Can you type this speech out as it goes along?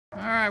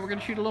Alright, we're going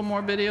to shoot a little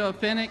more video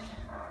of Fenick.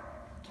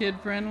 Kid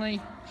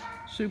friendly,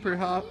 super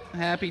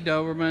happy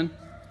Doberman.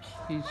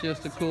 He's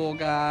just a cool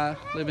guy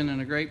living in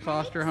a great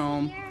foster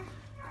home.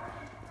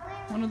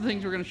 One of the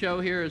things we're going to show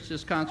here is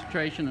just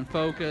concentration and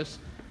focus.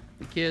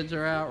 The kids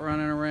are out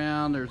running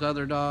around, there's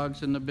other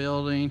dogs in the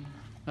building,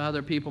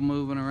 other people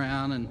moving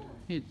around, and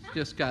he's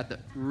just got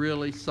that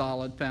really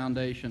solid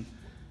foundation.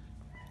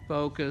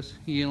 Focus,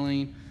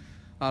 healing,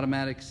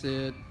 automatic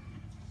sit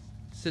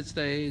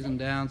stays and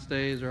down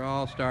stays are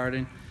all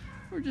starting.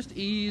 We're just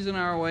easing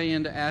our way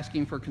into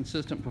asking for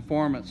consistent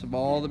performance of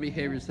all the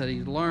behaviors that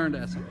he's learned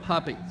as a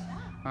puppy.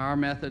 Our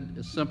method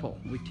is simple.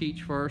 We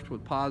teach first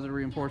with positive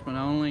reinforcement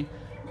only,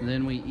 and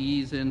then we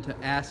ease into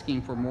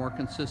asking for more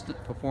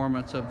consistent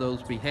performance of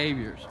those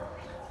behaviors.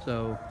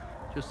 So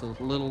just a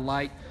little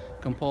light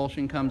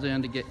compulsion comes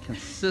in to get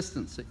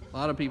consistency. A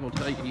lot of people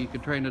tell you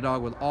could train a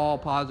dog with all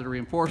positive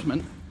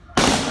reinforcement,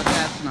 but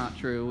that's not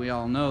true. We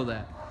all know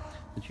that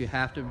you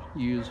have to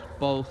use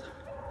both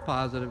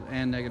positive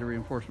and negative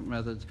reinforcement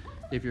methods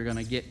if you're going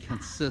to get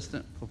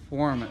consistent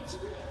performance.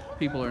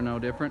 People are no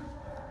different.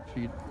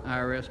 If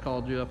IRS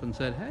called you up and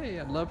said, hey,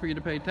 I'd love for you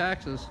to pay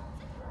taxes,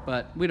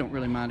 but we don't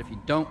really mind if you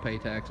don't pay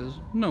taxes,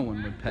 no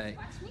one would pay.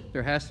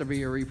 There has to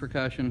be a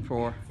repercussion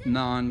for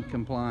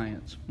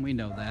non-compliance. We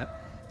know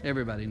that.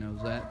 Everybody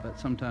knows that, but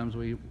sometimes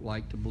we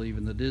like to believe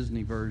in the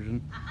Disney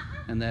version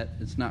and that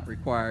it's not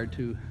required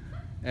to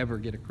ever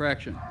get a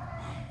correction.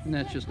 And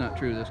that's just not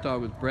true. This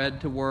dog was bred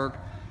to work,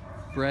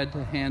 bred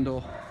to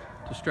handle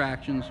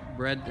distractions,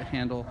 bred to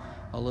handle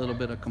a little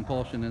bit of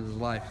compulsion in his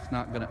life. It's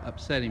not going to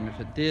upset him. If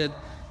it did,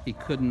 he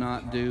could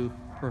not do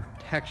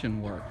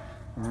protection work.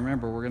 And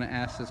remember, we're going to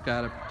ask this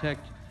guy to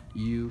protect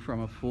you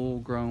from a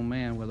full-grown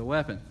man with a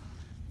weapon.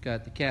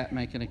 Got the cat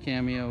making a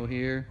cameo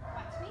here.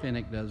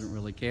 Fenick doesn't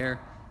really care.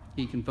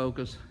 He can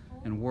focus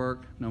and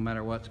work no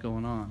matter what's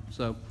going on.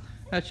 So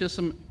that's just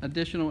some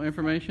additional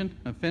information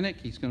of Fenick.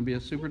 He's going to be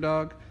a super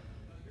dog.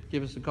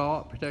 Give us a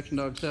call at Protection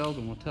Dog Sales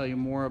and we'll tell you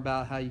more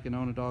about how you can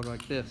own a dog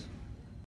like this.